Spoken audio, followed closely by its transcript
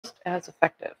as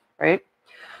effective, right?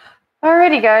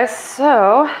 Alrighty, guys,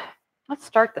 so let's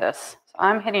start this. So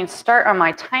I'm hitting start on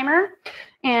my timer,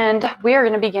 and we are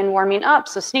going to begin warming up.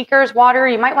 So sneakers, water,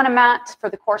 you might want a mat for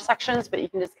the core sections, but you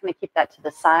can just kind of keep that to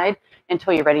the side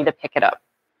until you're ready to pick it up.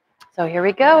 So here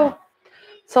we go.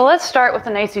 So let's start with a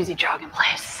nice easy jog in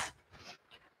place.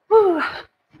 Woo.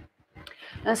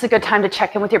 This is a good time to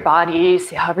check in with your body,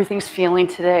 see how everything's feeling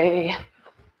today.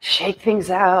 Shake things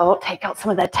out, take out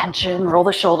some of that tension, roll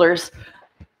the shoulders.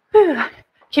 Whew.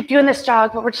 Keep doing this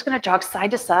jog, but we're just going to jog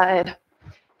side to side.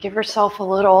 Give yourself a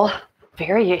little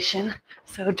variation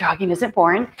so jogging isn't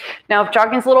boring. Now, if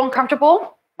jogging is a little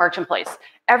uncomfortable, march in place.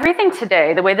 Everything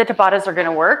today, the way the Tabatas are going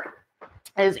to work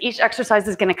is each exercise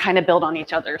is going to kind of build on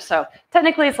each other. So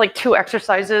technically, it's like 2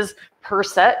 exercises per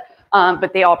set,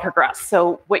 but they all progress.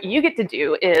 So what you get to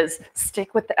do is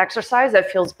stick with the exercise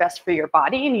that feels best for your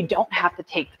body, and you don't have to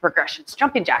take the progressions.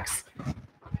 Jumping jacks.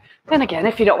 And again,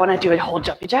 if you don't want to do a whole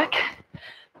jumping jack,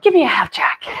 give me a half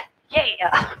jack.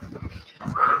 Yeah.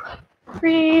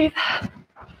 Breathe.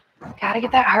 Gotta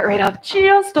get that heart rate up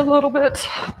just a little bit.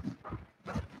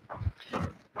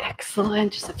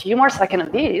 Excellent. Just a few more seconds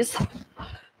of these.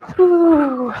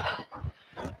 Ooh.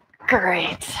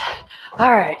 Great.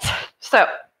 All right. So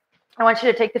I want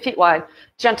you to take the feet wide,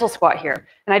 gentle squat here.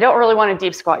 And I don't really want a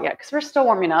deep squat yet because we're still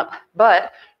warming up,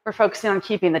 but we're focusing on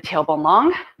keeping the tailbone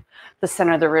long, the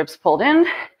center of the ribs pulled in,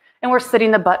 and we're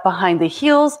sitting the butt behind the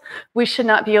heels. We should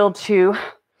be able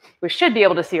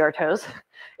to see our toes.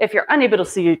 If you're unable to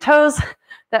see your toes,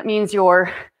 that means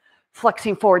you're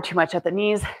flexing forward too much at the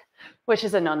knees, which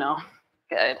is a no-no.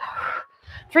 Good.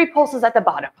 3 pulses at the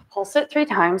bottom. Pulse it 3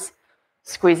 times.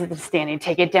 Squeeze it to standing.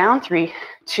 Take it down. 3,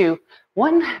 2,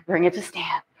 1. Bring it to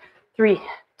stand. 3,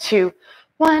 2,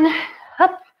 1.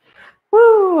 Up.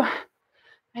 Woo.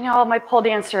 I know all my pole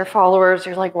dancer followers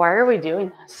are like, why are we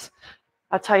doing this?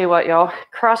 I'll tell you what, y'all.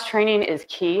 Cross training is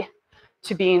key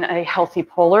to being a healthy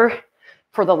polar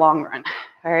for the long run.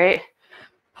 All right.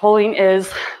 Pulling is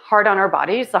hard on our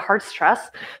bodies, the hard stress.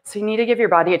 So you need to give your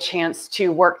body a chance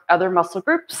to work other muscle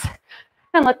groups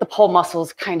and let the pull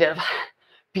muscles kind of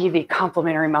be the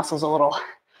complementary muscles a little.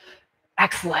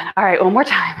 Excellent. All right, one more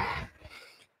time.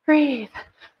 Breathe.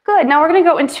 Good. Now we're going to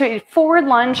go into a forward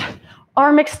lunge,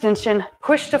 arm extension,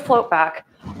 push to float back,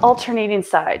 alternating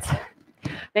sides.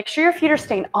 Make sure your feet are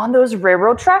staying on those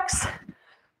railroad tracks.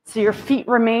 So your feet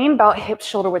remain about hip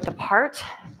shoulder width apart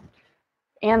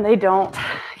and they don't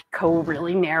go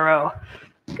really narrow.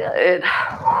 Good.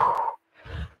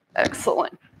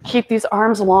 Excellent. Keep these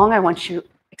arms long. I want you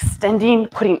extending,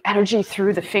 putting energy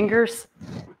through the fingers.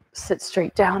 Sit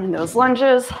straight down in those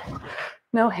lunges.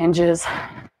 No hinges.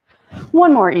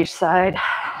 One more each side.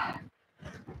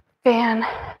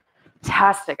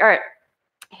 Fantastic. All right.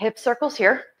 Hip circles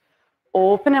here.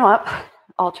 Open them up.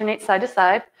 Alternate side to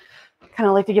side. Kind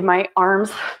of like to give my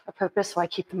arms a purpose, so I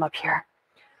keep them up here.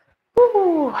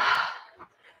 Woo.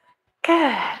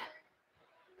 Good.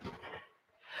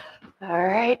 All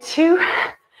right, 2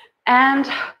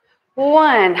 and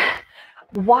 1.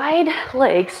 Wide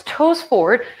legs, toes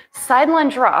forward, side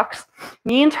lunge rocks,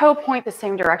 knee and toe point the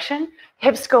same direction,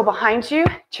 hips go behind you,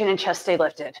 chin and chest stay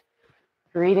lifted.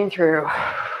 Breathing through.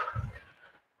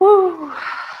 Woo.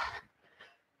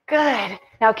 Good.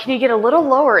 Now, can you get a little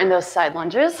lower in those side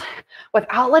lunges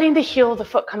without letting the heel of the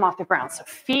foot come off the ground? So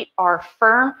feet are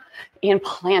firm and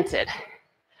planted.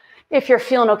 If you're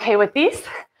feeling okay with these,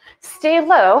 stay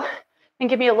low and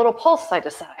give me a little pulse side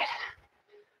to side.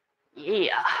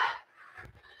 Yeah.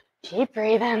 Keep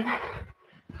breathing.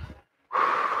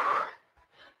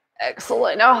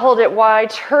 Excellent. Now hold it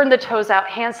wide. Turn the toes out,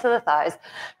 hands to the thighs.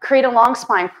 Create a long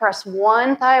spine. Press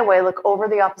one thigh away. Look over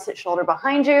the opposite shoulder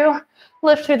behind you.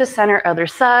 Lift through the center, other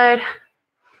side.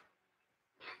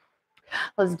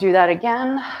 Let's do that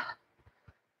again.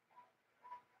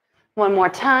 One more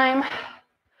time.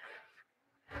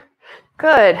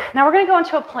 Good. Now we're going to go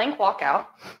into a plank walkout.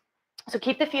 So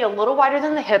keep the feet a little wider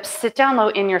than the hips. Sit down low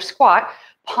in your squat.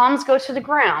 Palms go to the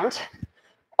ground.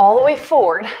 All the way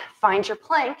forward. Find your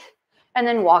plank. And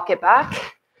then walk it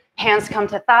back. Hands come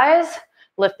to thighs.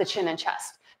 Lift the chin and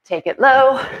chest. Take it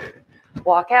low.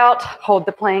 Walk out. Hold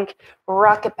the plank.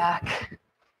 Rock it back.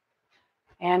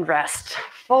 And rest.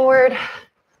 Forward.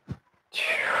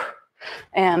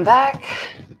 And back.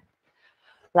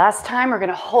 Last time, we're going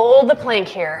to hold the plank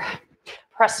here.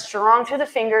 Press strong through the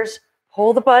fingers.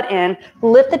 Pull the butt in.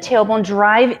 Lift the tailbone.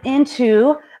 Drive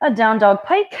into a down dog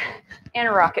pike. And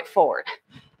rock it forward.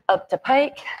 Up to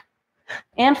pike.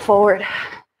 And forward.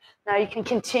 Now you can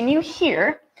continue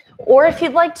here. Or if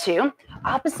you'd like to,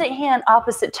 opposite hand,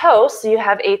 opposite toe. So you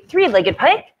have a three-legged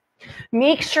pike.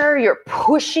 Make sure you're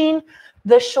pushing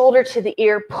the shoulder to the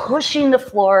ear, pushing the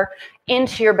floor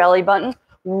into your belly button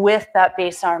with that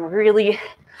base arm. Really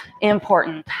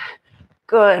important.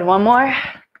 Good. One more.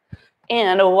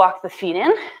 And walk the feet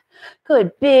in.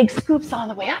 Good. Big scoops on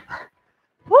the way up.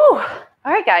 Woo. All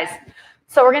right, guys.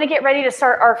 So we're going to get ready to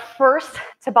start our first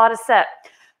Tabata set.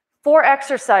 4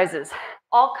 exercises,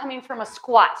 all coming from a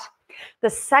squat. The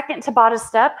second Tabata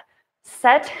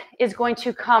set is going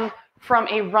to come from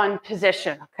a run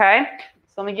position, okay?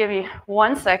 So let me give you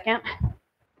 1 second.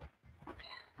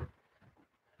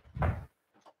 Stop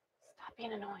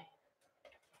being annoying.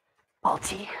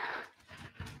 Balti.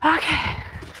 Okay.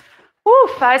 Woo,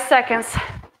 5 seconds.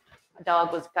 My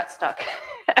dog got stuck.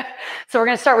 So we're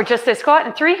going to start with just a squat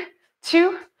in 3,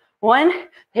 2, 1.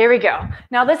 Here we go.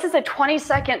 Now this is a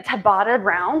 20-second Tabata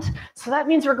round, so that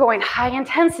means we're going high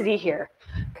intensity here.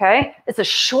 Okay, it's a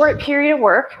short period of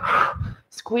work.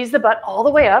 Squeeze the butt all the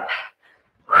way up.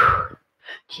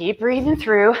 Keep breathing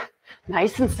through.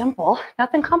 Nice and simple.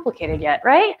 Nothing complicated yet,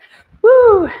 right?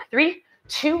 Woo! 3,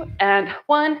 2, and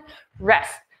 1.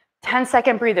 Rest.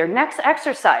 10-second breather. Next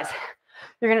exercise.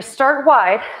 You're going to start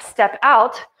wide, step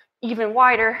out, even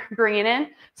wider, bring it in,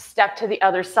 step to the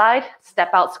other side,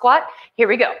 step out squat. Here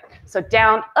we go. So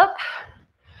down, up.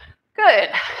 Good.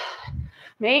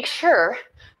 Make sure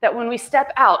that when we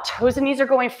step out, toes and knees are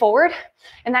going forward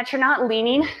and that you're not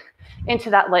leaning into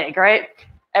that leg, right?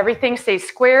 Everything stays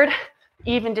squared,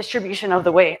 even distribution of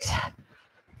the weight.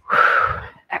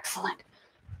 Excellent.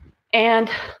 And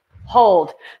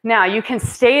hold. Now you can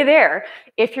stay there.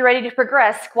 If you're ready to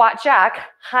progress, squat jack,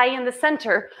 high in the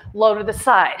center, low to the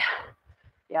side.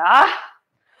 Yeah?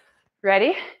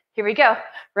 Ready? Here we go.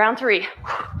 Round 3.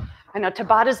 I know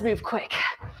Tabatas move quick.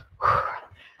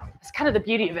 It's kind of the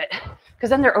beauty of it, because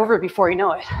then they're over before you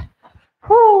know it.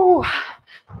 Woo!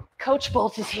 Coach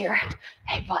Bolt is here.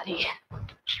 Hey, buddy.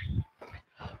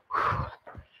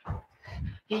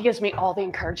 He gives me all the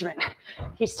encouragement.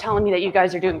 He's telling me that you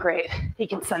guys are doing great. He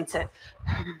can sense it.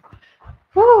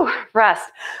 Woo, rest.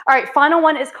 All right, final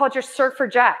one is called your surfer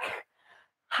jack.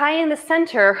 High in the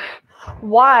center,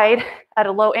 wide at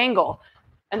a low angle,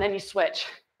 and then you switch.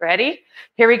 Ready?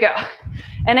 Here we go.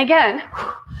 And again,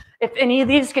 if any of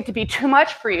these get to be too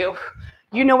much for you,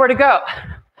 you know where to go.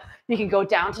 You can go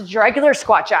down to your regular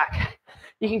squat jack.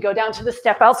 You can go down to the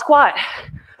step out squat.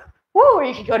 Woo, or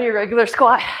you can go to your regular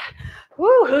squat.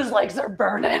 Woo, whose legs are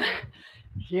burning?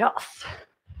 Yes.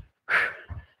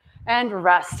 And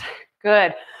rest.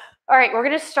 Good. All right, we're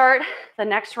going to start the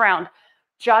next round.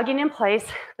 Jogging in place.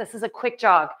 This is a quick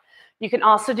jog. You can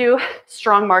also do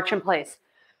strong march in place.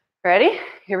 Ready?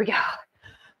 Here we go.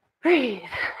 Breathe.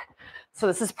 So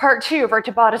this is part 2 of our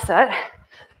Tabata set.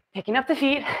 Picking up the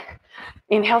feet.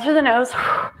 Inhale through the nose.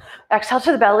 Exhale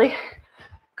to the belly.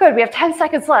 Good. We have 10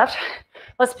 seconds left.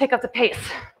 Let's pick up the pace.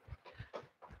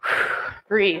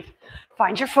 Breathe.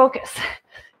 Find your focus.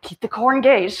 Keep the core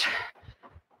engaged.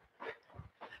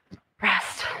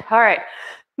 Rest. All right.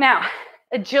 Now,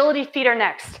 agility feet are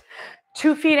next.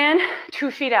 2 feet in, 2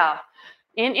 feet out.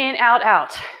 In, out,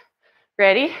 out.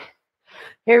 Ready?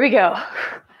 Here we go.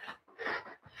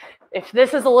 If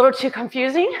this is a little too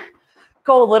confusing,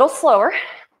 go a little slower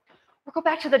or go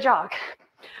back to the jog.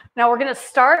 Now we're going to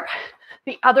start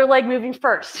the other leg moving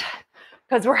first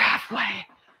because we're halfway.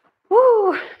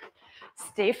 Woo!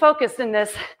 Stay focused in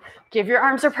this. Give your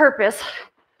arms a purpose.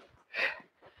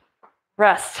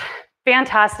 Rest.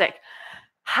 Fantastic.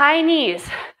 High knees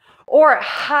or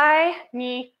high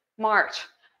knee march.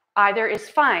 Either is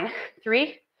fine.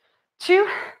 3, 2,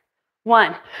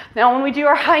 1. Now when we do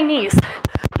our high knees,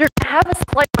 you're going to have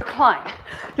a slight recline.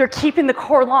 You're keeping the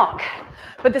core long,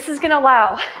 but this is going to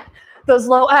allow those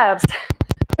low abs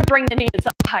to bring the knees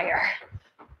up higher.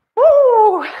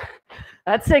 Woo!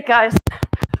 That's it, guys.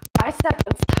 5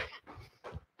 seconds.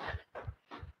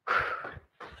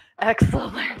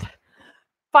 Excellent.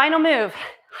 Final move,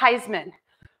 Heisman.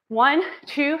 1,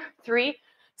 2, 3,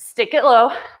 stick it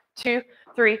low. 2,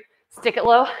 3, stick it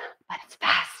low, but it's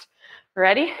fast.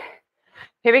 Ready?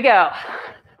 Here we go.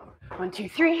 1, 2,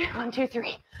 3, 1, 2,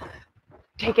 3.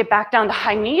 Take it back down to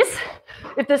high knees.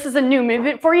 If this is a new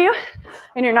movement for you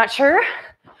and you're not sure,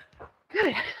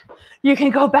 good. You can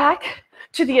go back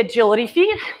to the agility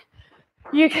feet.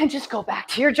 You can just go back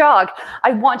to your jog.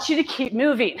 I want you to keep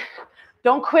moving.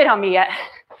 Don't quit on me yet.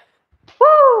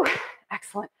 Woo!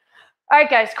 Excellent. All right,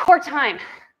 guys, core time.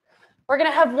 We're going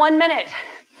to have 1 minute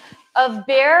of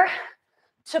bear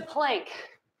to plank.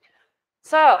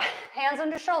 So, hands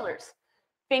under shoulders,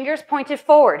 fingers pointed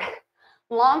forward,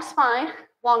 long spine,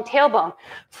 long tailbone.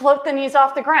 Float the knees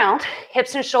off the ground,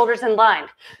 hips and shoulders in line.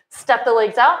 Step the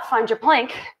legs out, find your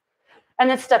plank, and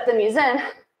then step the knees in,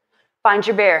 find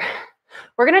your bear.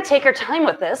 We're gonna take our time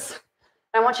with this.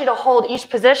 I want you to hold each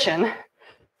position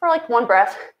for like 1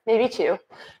 breath, maybe 2,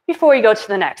 before you go to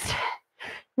the next.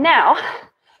 Now,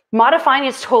 modifying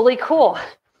is totally cool,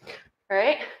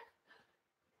 right?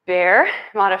 Bear,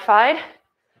 modified.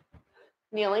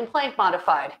 Kneeling plank,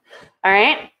 modified. All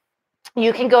right?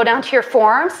 You can go down to your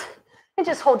forearms and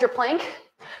just hold your plank.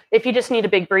 If you just need a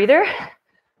big breather,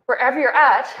 wherever you're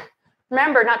at,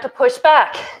 remember not to push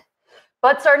back.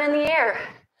 Butts aren't in the air.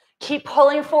 Keep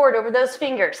pulling forward over those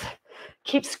fingers.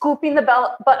 Keep scooping the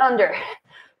butt under,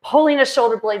 pulling the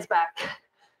shoulder blades back.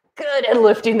 Good, and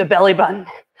lifting the belly button.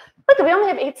 Look, we only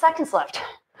have 8 seconds left.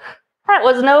 That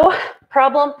was no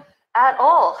problem at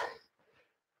all.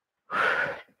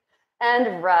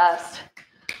 And rest.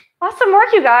 Awesome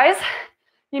work, you guys.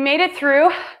 You made it through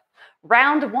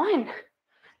round 1.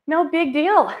 No big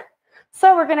deal.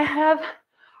 So we're gonna have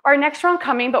our next round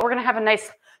coming, but we're gonna have a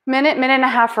nice minute and a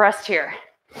half rest here.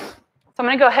 So I'm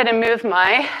gonna go ahead and move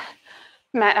my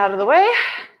mat out of the way.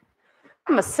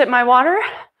 I'm gonna sip my water,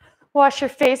 wash your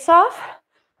face off,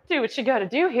 do what you gotta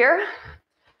do here.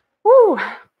 Woo.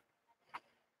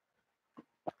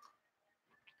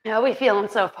 How are we feeling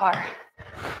so far?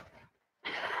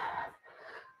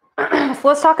 So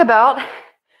let's talk about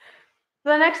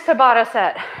the next Tabata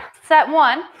set. Set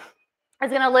 1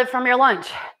 is gonna live from your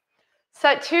lunge.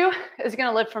 Set 2 is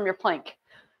gonna live from your plank.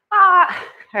 All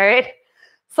right.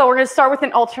 So we're gonna start with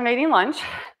an alternating lunge,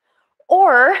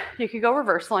 or you could go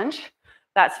reverse lunge.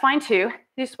 That's fine too.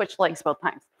 You switch legs both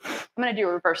times. I'm gonna do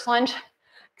a reverse lunge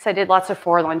because I did lots of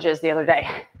 4 lunges the other day.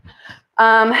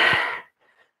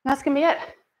 That's gonna be it.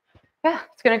 Yeah,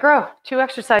 it's gonna grow. 2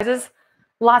 exercises,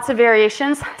 lots of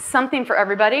variations, something for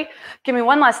everybody. Give me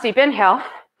one last deep inhale.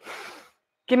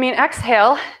 Give me an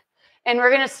exhale, and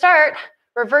we're gonna start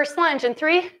reverse lunge in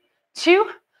 3,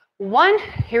 2, 1.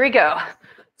 Here we go.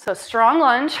 So strong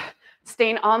lunge,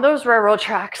 staying on those railroad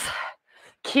tracks,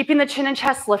 keeping the chin and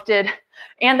chest lifted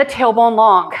and the tailbone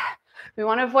long. We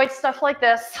want to avoid stuff like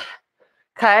this.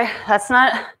 Okay, that's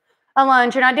not a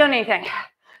lunge. You're not doing anything.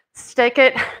 Stick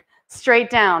it straight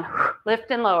down.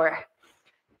 Lift and lower.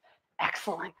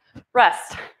 Excellent.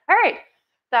 Rest. All right,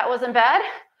 that wasn't bad.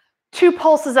 2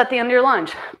 pulses at the end of your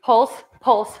lunge. Pulse,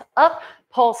 pulse, up,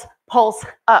 pulse, pulse,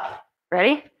 up.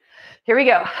 Ready? Here we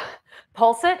go.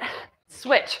 Pulse it,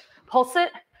 switch. Pulse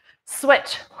it,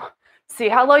 switch. See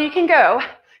how low you can go.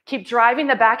 Keep driving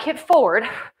the back hip forward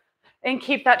and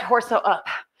keep that torso up.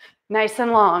 Nice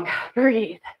and long.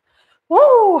 Breathe.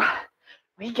 Woo!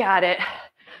 We got it.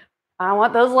 I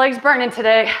want those legs burning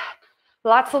today.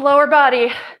 Lots of lower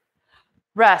body.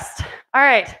 Rest. All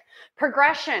right.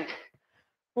 Progression.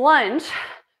 Lunge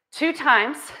 2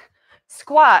 times.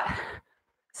 Squat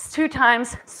 2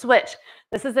 times. Switch.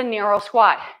 This is a narrow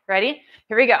squat. Ready?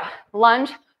 Here we go.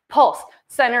 Lunge, pulse,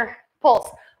 center, pulse.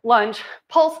 Lunge,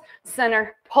 pulse,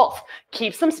 center, pulse.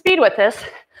 Keep some speed with this,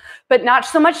 but not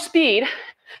so much speed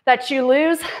that you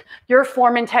lose your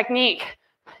form and technique.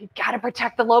 You gotta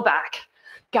protect the low back.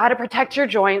 Gotta protect your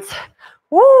joints.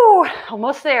 Woo,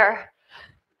 almost there.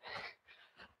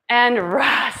 And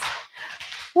rest.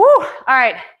 Woo, all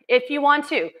right, if you want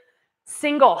to,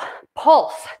 single,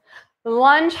 pulse,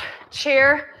 lunge,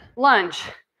 chair, lunge.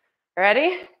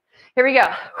 Ready? Here we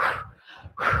go.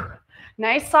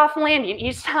 Nice soft landing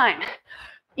each time.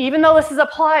 Even though this is a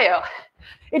plyo,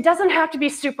 it doesn't have to be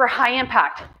super high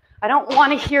impact. I don't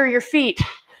want to hear your feet.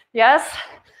 Yes?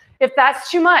 If that's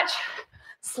too much,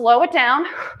 slow it down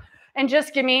and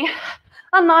just give me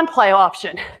a non-plyo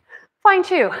option. Fine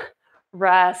too.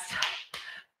 Rest.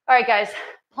 All right, guys.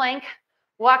 Plank,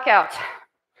 walk out.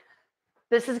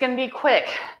 This is going to be quick,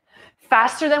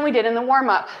 faster than we did in the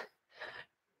warm-up.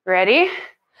 Ready?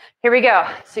 Here we go.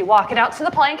 So you walk it out to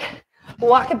the plank,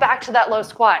 walk it back to that low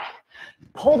squat.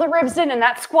 Pull the ribs in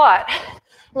that squat.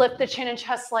 Lift the chin and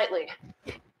chest slightly.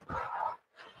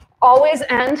 Always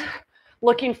end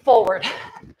looking forward.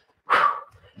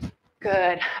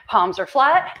 Good. Palms are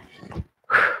flat.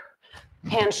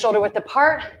 Hands shoulder width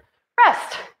apart.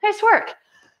 Rest. Nice work.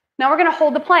 Now we're going to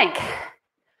hold the plank.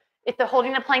 If the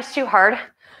holding the plank's too hard,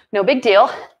 no big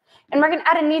deal. And we're going to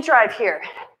add a knee drive here.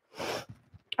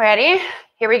 Ready?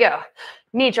 Here we go.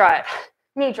 Knee drive,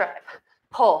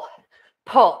 pull,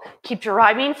 pull. Keep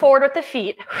driving forward with the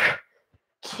feet.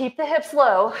 Keep the hips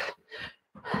low.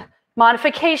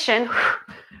 Modification,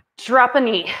 drop a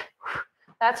knee.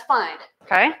 That's fine,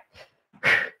 okay?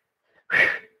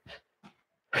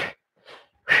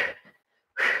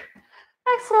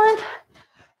 Excellent.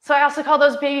 So I also call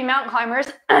those baby mountain climbers,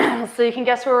 so you can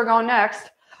guess where we're going next.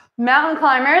 Mountain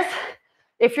climbers,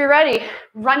 if you're ready,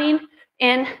 running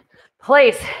in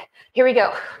place. Here we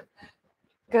go.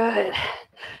 Good.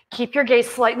 Keep your gaze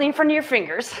slightly in front of your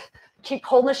fingers. Keep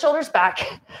holding the shoulders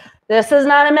back. This is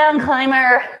not a mountain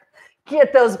climber.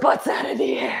 Get those butts out of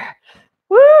the air.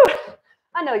 Woo!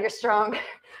 I know you're strong.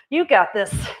 You got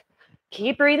this.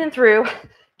 Keep breathing through.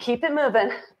 Keep it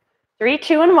moving. 3,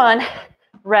 2, and 1.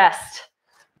 Rest.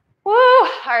 Woo! All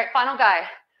right, final guy.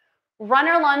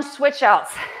 Runner lunge switch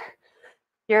outs.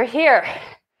 You're here.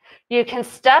 You can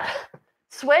step,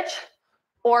 switch,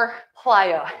 or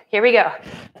plyo. Here we go.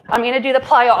 I'm going to do the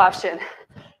plyo option.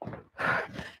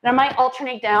 And I might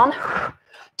alternate down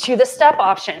to the step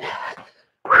option.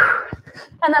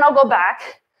 And then I'll go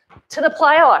back to the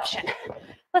plyo option.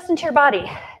 Listen to your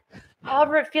body,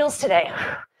 however it feels today.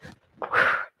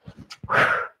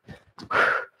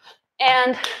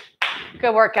 And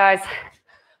good work, guys.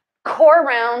 Core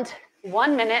round,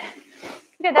 1 minute.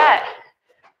 Look at that.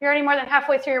 You're already more than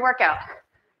halfway through your workout.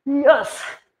 Yes.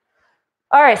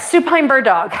 All right, supine bird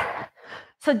dog.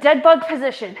 So dead bug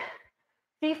position.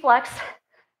 Feet flexed,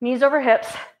 knees over hips,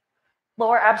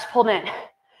 lower abs pulled in.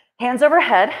 Hands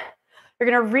overhead. You're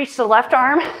gonna reach the left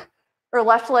arm or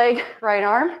left leg, right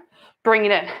arm, bring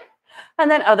it in. And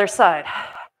then other side.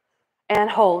 And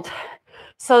hold.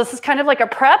 So this is kind of like a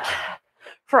prep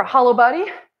for a hollow body,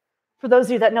 for those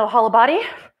of you that know hollow body.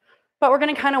 But we're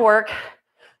gonna kind of work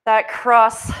that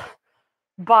cross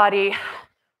body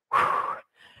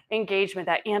engagement,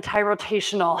 that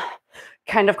anti-rotational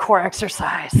kind of core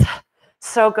exercise.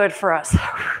 So good for us.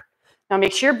 Now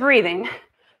make sure you're breathing.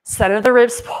 Center of the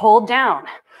ribs pulled down.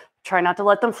 Try not to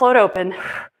let them float open.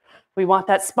 We want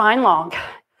that spine long.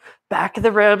 Back of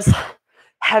the ribs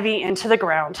heavy into the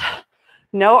ground.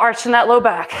 No arch in that low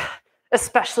back,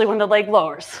 especially when the leg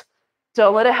lowers.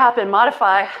 Don't let it happen.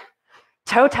 Modify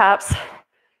toe taps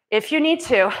if you need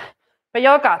to, but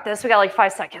y'all got this. We got like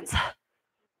 5 seconds.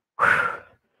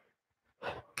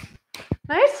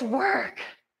 Nice work.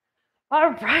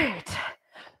 All right.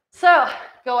 So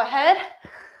go ahead,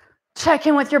 check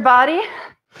in with your body,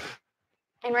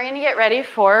 and we're going to get ready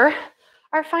for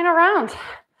our final round.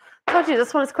 I told you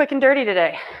this one is quick and dirty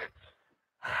today.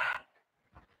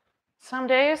 Some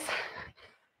days,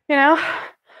 you know,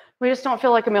 we just don't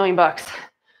feel like $1,000,000.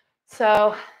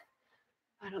 So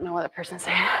I don't know what that person's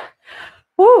saying.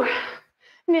 Woo!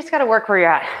 You just got to work where you're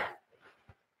at.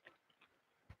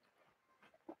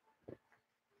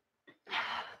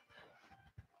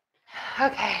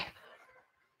 Okay.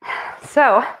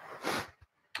 So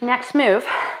next move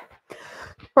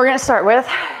we're going to start with,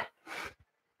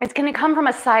 it's going to come from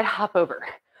a side hop over.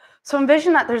 So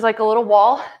envision that there's like a little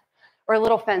wall or a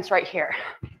little fence right here.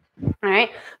 All right.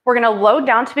 We're going to load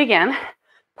down to begin,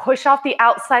 push off the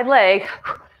outside leg,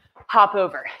 hop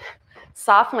over.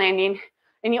 Soft landing,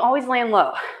 and you always land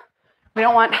low. We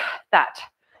don't want that.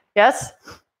 Yes?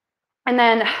 And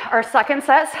then our second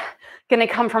set's going to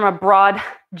come from a broad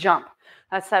jump.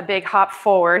 That's that big hop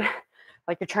forward,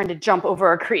 like you're trying to jump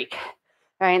over a creek.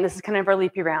 All right, and this is kind of our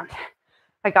leapy round.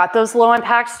 I got those low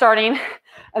impact starting,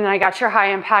 and then I got your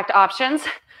high impact options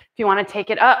if you want to take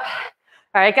it up.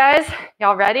 All right, guys,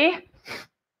 y'all ready?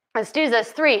 Let's do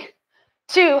this. 3,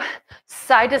 2,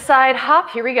 side to side hop.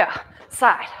 Here we go.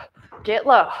 Side, get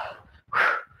low,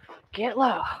 get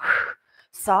low,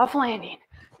 soft landing.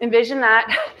 Envision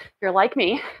that you're like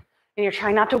me and you're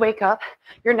trying not to wake up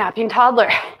your napping toddler.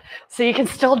 So you can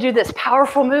still do this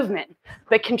powerful movement,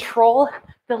 but control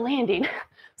the landing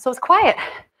so it's quiet.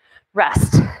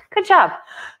 Rest. Good job.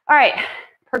 All right,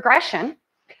 progression.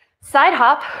 Side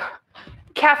hop,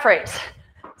 calf raise.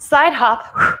 Side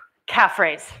hop, calf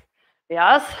raise.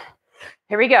 Yes.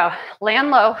 Here we go.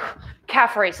 Land low,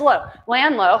 calf raise low.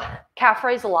 Land low, calf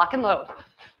raise, lock and load.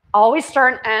 Always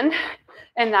start and end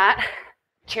in that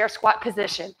chair squat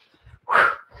position.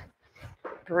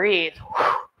 Breathe.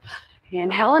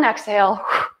 Inhale and exhale.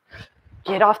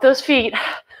 Get off those feet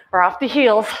or off the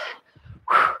heels.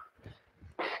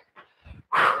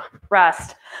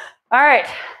 Rest. All right.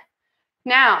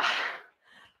 Now,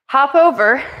 hop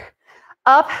over,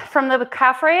 up from the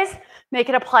calf raise, make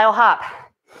it a plyo hop.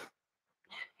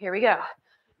 Here we go.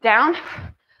 Down,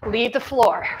 leave the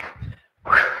floor.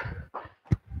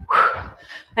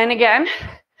 And again,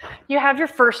 you have your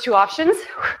first 2 options.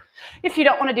 If you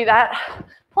don't want to do that,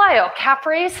 plyo, calf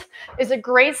raise is a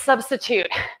great substitute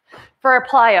for a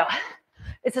plyo.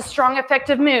 It's a strong,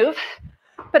 effective move,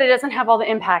 but it doesn't have all the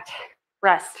impact.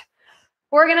 Rest.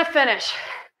 We're going to finish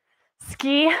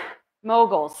ski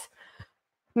moguls.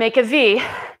 Make a V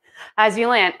as you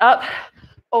land. Up,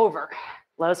 over,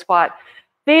 low squat.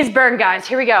 These burn, guys.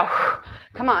 Here we go.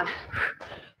 Come on.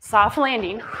 Soft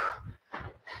landing.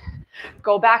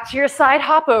 Go back to your side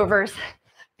hop overs.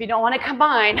 If you don't want to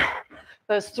combine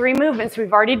those 3 movements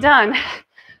we've already done,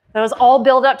 Those all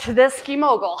build up to this ski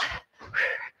mogul.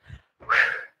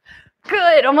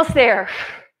 Good, almost there.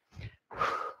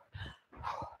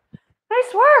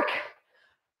 Nice work.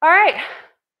 All right,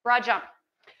 broad jump.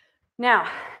 Now,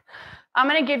 I'm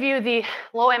gonna give you the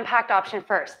low impact option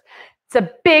first. It's a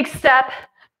big step,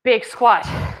 big squat.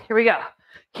 Here we go.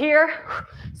 Here,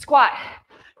 squat.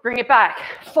 Bring it back,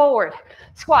 forward,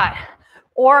 squat.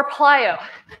 Or plyo,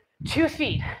 2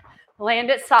 feet. Land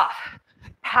it soft.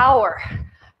 Power,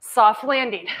 soft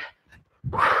landing.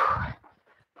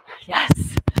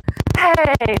 Yes.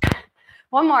 Hey,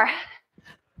 one more.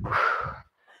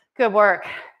 Good work.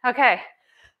 Okay,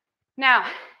 now,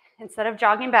 instead of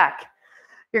jogging back,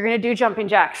 you're gonna do jumping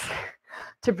jacks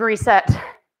to reset.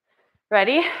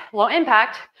 Ready? Low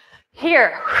impact.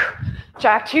 Here,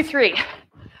 jack 2, 3.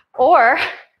 Or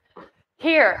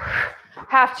here,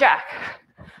 half jack.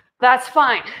 That's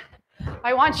fine.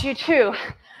 I want you to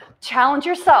challenge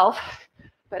yourself,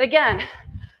 but again,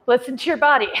 listen to your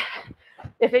body.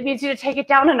 If it needs you to take it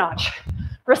down a notch,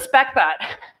 respect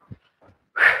that.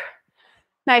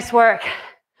 Nice work.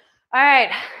 All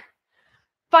right,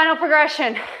 final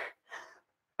progression.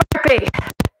 Burpee,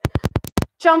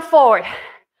 jump forward,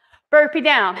 burpee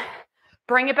down,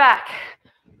 bring it back.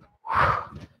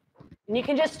 And you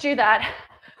can just do that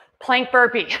plank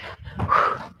burpee.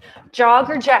 Jog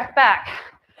or jack back.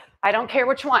 I don't care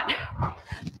which one.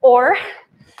 Or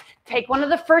take one of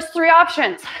the first 3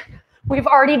 options we've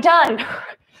already done.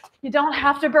 You don't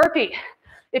have to burpee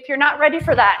if you're not ready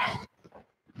for that.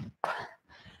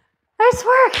 Nice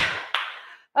work.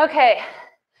 Okay,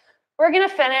 we're gonna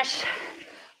finish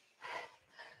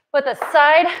with a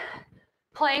side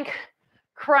plank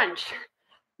crunch.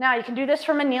 Now you can do this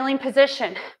from a kneeling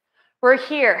position. We're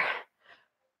here,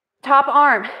 top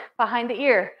arm behind the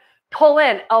ear, pull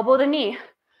in, elbow to knee,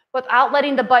 without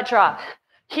letting the butt drop.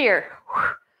 Here,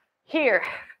 here.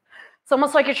 It's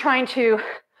almost like you're trying to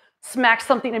smack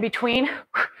something in between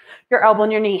your elbow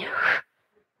and your knee.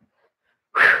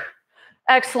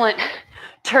 Excellent.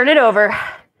 Turn it over.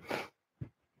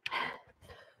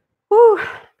 Woo,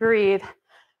 breathe.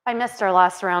 I missed our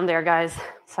last round there, guys.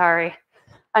 Sorry.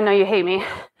 I know you hate me.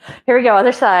 Here we go,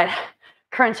 other side.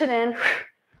 Crunch it in.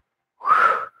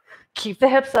 Keep the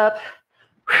hips up.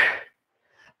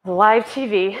 Live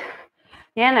TV.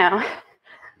 You know,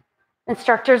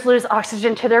 instructors lose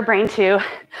oxygen to their brain too,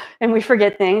 and we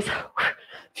forget things. A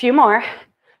few more.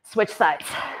 Switch sides.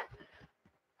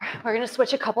 We're gonna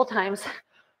switch a couple times.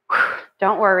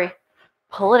 Don't worry.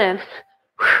 Pull it in.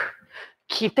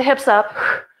 Keep the hips up.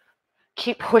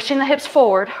 Keep pushing the hips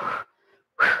forward.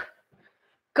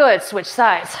 Good, switch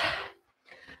sides.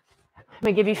 I'm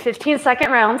gonna give you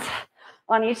 15-second rounds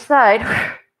on each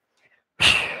side.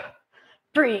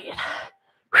 Breathe.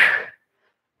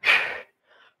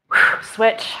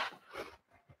 Switch.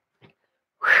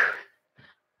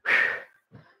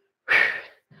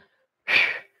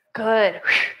 Good.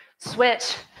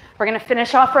 Switch. We're gonna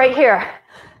finish off right here.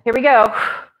 Here we go.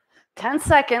 10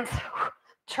 seconds.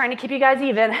 Trying to keep you guys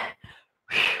even.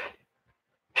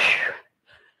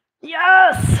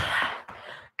 Yes.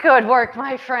 Good work,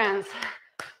 my friends.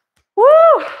 Woo.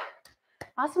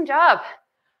 Awesome job.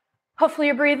 Hopefully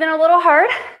you're breathing a little hard.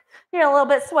 You're a little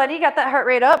bit sweaty, got that heart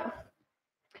rate up.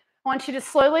 I want you to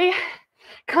slowly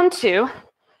come to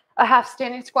a half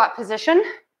standing squat position.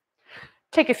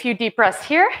 Take a few deep breaths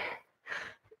here.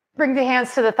 Bring the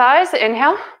hands to the thighs,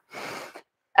 inhale.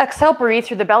 Exhale, breathe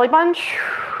through the belly button.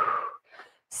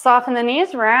 Soften the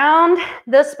knees, round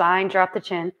the spine, drop the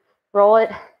chin. Roll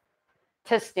it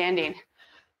to standing.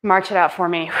 March it out for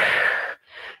me.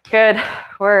 Good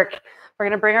work. We're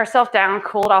gonna bring ourselves down,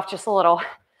 cool it off just a little.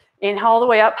 Inhale all the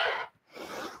way up.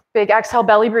 Big exhale,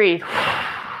 belly breathe.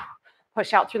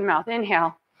 Push out through the mouth,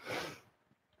 inhale.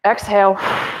 Exhale.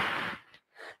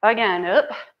 Again, up.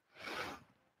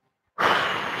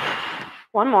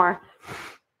 One more.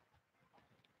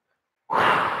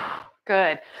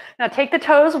 Good. Now take the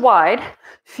toes wide,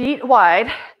 feet wide.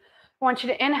 I want you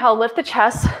to inhale, lift the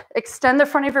chest, extend the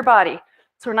front of your body.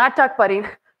 So we're not duck butting,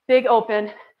 big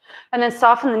open, and then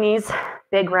soften the knees,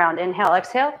 big round. Inhale,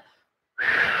 exhale.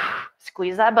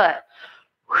 Squeeze that butt.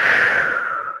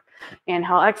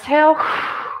 Inhale, exhale.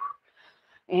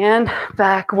 And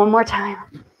back one more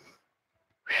time.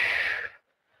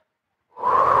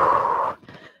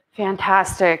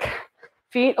 Fantastic.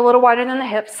 Feet a little wider than the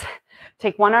hips.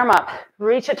 Take one arm up,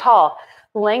 reach it tall,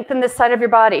 lengthen this side of your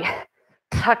body,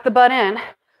 tuck the butt in,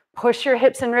 push your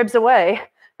hips and ribs away,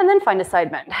 and then find a side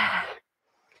bend.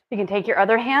 You can take your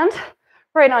other hand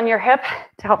right on your hip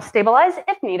to help stabilize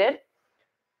if needed.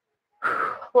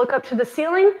 Look up to the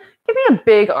ceiling. Give me a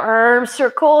big arm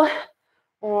circle.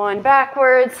 One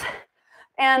backwards,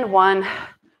 and one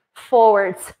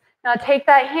forwards. Now take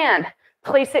that hand,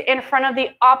 place it in front of the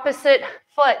opposite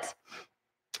foot.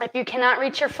 If you cannot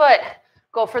reach your foot,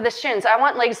 go for the shins. I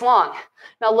want legs long.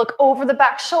 Now look over the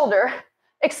back shoulder,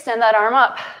 extend that arm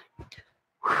up.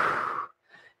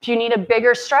 If you need a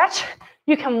bigger stretch,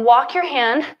 you can walk your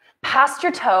hand past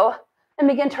your toe and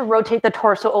begin to rotate the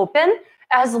torso open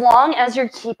as long as you're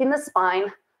keeping the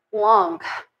spine long.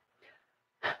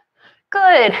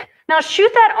 Good. Now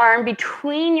shoot that arm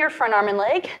between your front arm and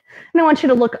leg, and I want you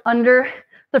to look under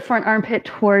the front armpit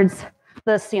towards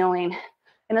the ceiling.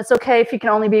 And it's okay if you can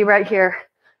only be right here.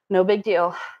 No big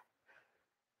deal.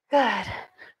 Good.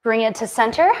 Bring it to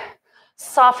center.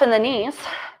 Soften the knees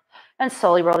and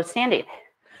slowly roll to standing.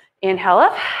 Inhale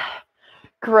up.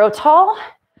 Grow tall.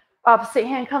 Opposite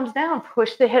hand comes down.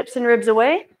 Push the hips and ribs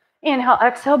away. Inhale,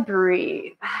 exhale,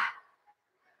 breathe.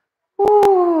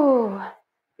 Ooh.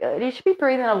 Good. You should be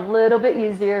breathing a little bit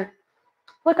easier.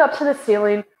 Look up to the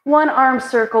ceiling. One arm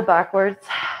circle backwards.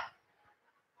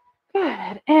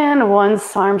 Good. And one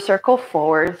arm circle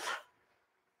forwards.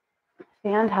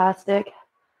 Fantastic.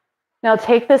 Now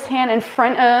take this hand in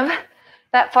front of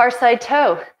that far side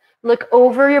toe. Look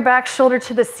over your back shoulder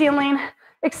to the ceiling.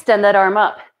 Extend that arm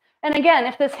up. And again,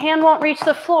 if this hand won't reach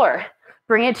the floor,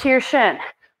 bring it to your shin.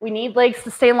 We need legs to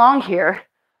stay long here.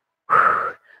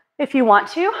 If you want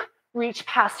to, reach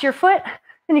past your foot,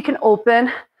 and you can open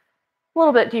a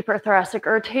little bit deeper thoracic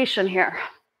rotation here.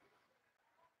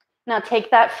 Now take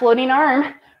that floating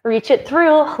arm, reach it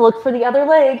through, look for the other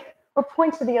leg, or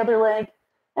point to the other leg,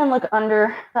 and look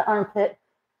under the armpit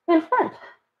in front.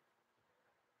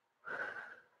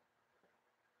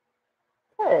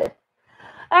 Good.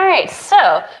 All right,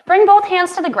 so bring both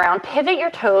hands to the ground, pivot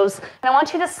your toes, and I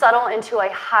want you to settle into a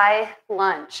high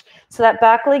lunge. So that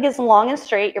back leg is long and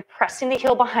straight, you're pressing the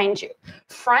heel behind you.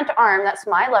 Front arm, that's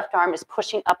my left arm, is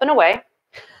pushing up and away.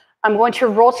 I'm going to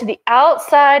roll to the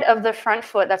outside of the front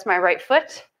foot, that's my right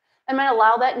foot. I'm gonna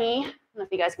allow that knee, I don't know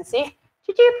if you guys can see,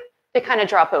 to kind of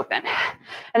drop open.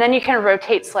 And then you can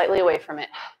rotate slightly away from it.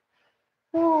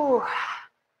 Ooh.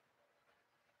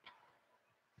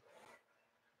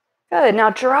 Good, now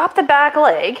drop the back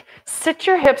leg, sit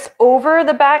your hips over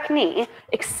the back knee,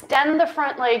 extend the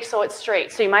front leg so it's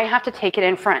straight. So you might have to take it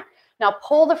in front. Now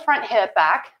pull the front hip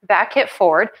back, back hip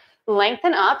forward,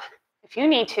 lengthen up if you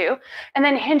need to, and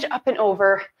then hinge up and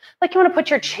over like you want to put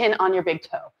your chin on your big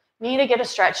toe. You need to get a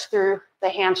stretch through the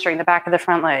hamstring, the back of the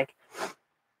front leg.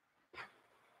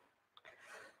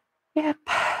 Yep,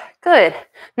 good.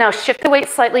 Now shift the weight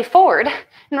slightly forward,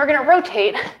 and we're gonna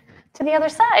rotate to the other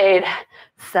side.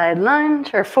 Side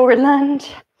lunge or forward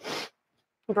lunge.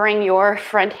 Bring your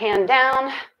front hand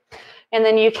down, and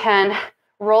then you can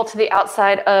roll to the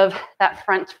outside of that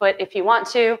front foot if you want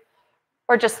to,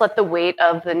 or just let the weight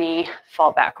of the knee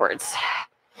fall backwards.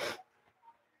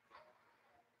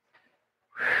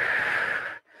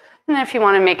 And then if you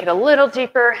want to make it a little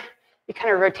deeper, you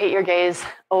kind of rotate your gaze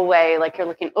away like you're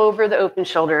looking over the open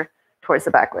shoulder towards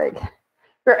the back leg.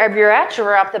 Wherever you're at,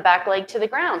 drop the back leg to the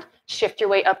ground. Shift your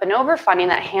weight up and over, finding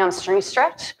that hamstring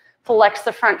stretch. Flex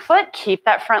the front foot, keep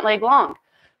that front leg long.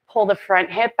 Pull the front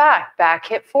hip back, back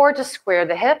hip forward to square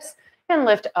the hips, and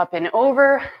lift up and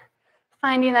over,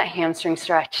 finding that hamstring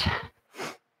stretch.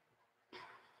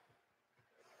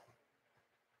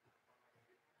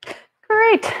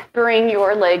 Great. Bring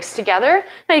your legs together.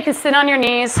 Now you can sit on your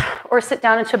knees or sit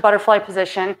down into a butterfly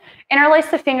position. Interlace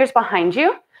the fingers behind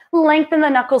you. Lengthen the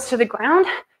knuckles to the ground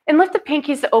and lift the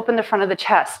pinkies to open the front of the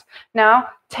chest. Now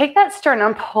take that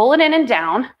sternum, pull it in and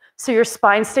down so your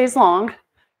spine stays long.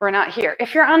 We're not here.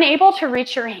 If you're unable to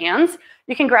reach your hands,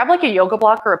 you can grab like a yoga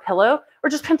block or a pillow, or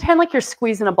just pretend like you're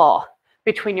squeezing a ball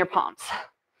between your palms.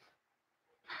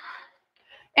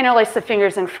 Interlace the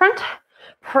fingers in front.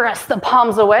 Press the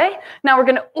palms away. Now we're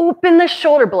going to open the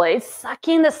shoulder blades,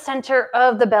 sucking the center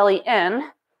of the belly in.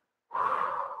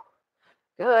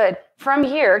 Good. From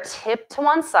here, tip to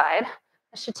one side.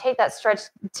 I should take that stretch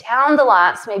down the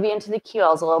lats, maybe into the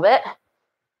keels a little bit.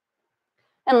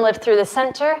 And lift through the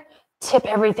center. Tip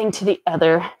everything to the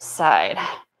other side.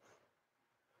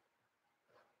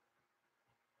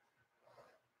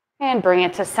 And bring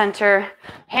it to center.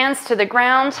 Hands to the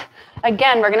ground.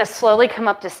 Again, we're going to slowly come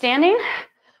up to standing.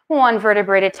 One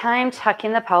vertebrae at a time,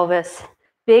 tucking the pelvis.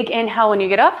 Big inhale when you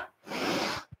get up.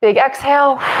 Big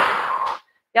exhale.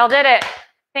 Y'all did it.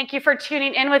 Thank you for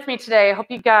tuning in with me today. I hope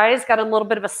you guys got a little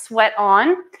bit of a sweat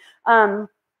on.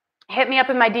 Hit me up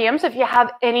in my DMs if you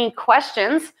have any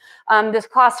questions. This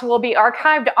class will be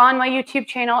archived on my YouTube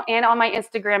channel and on my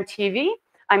Instagram TV.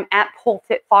 I'm at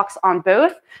PoleFitFox on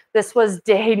both. This was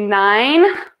day 9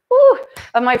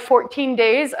 of my 14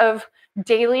 days of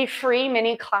daily free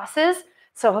mini classes.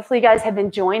 So hopefully you guys have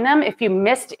enjoyed them. If you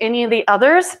missed any of the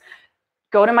others,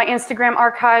 go to my Instagram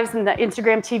archives and the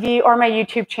Instagram TV or my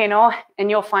YouTube channel, and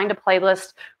you'll find a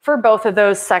playlist for both of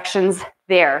those sections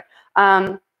there.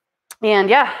 And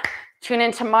yeah, tune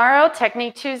in tomorrow,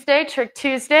 Technique Tuesday, Trick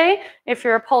Tuesday. If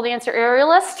you're a pole dancer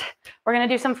aerialist, we're going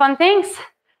to do some fun things.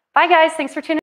 Bye, guys. Thanks for tuning in.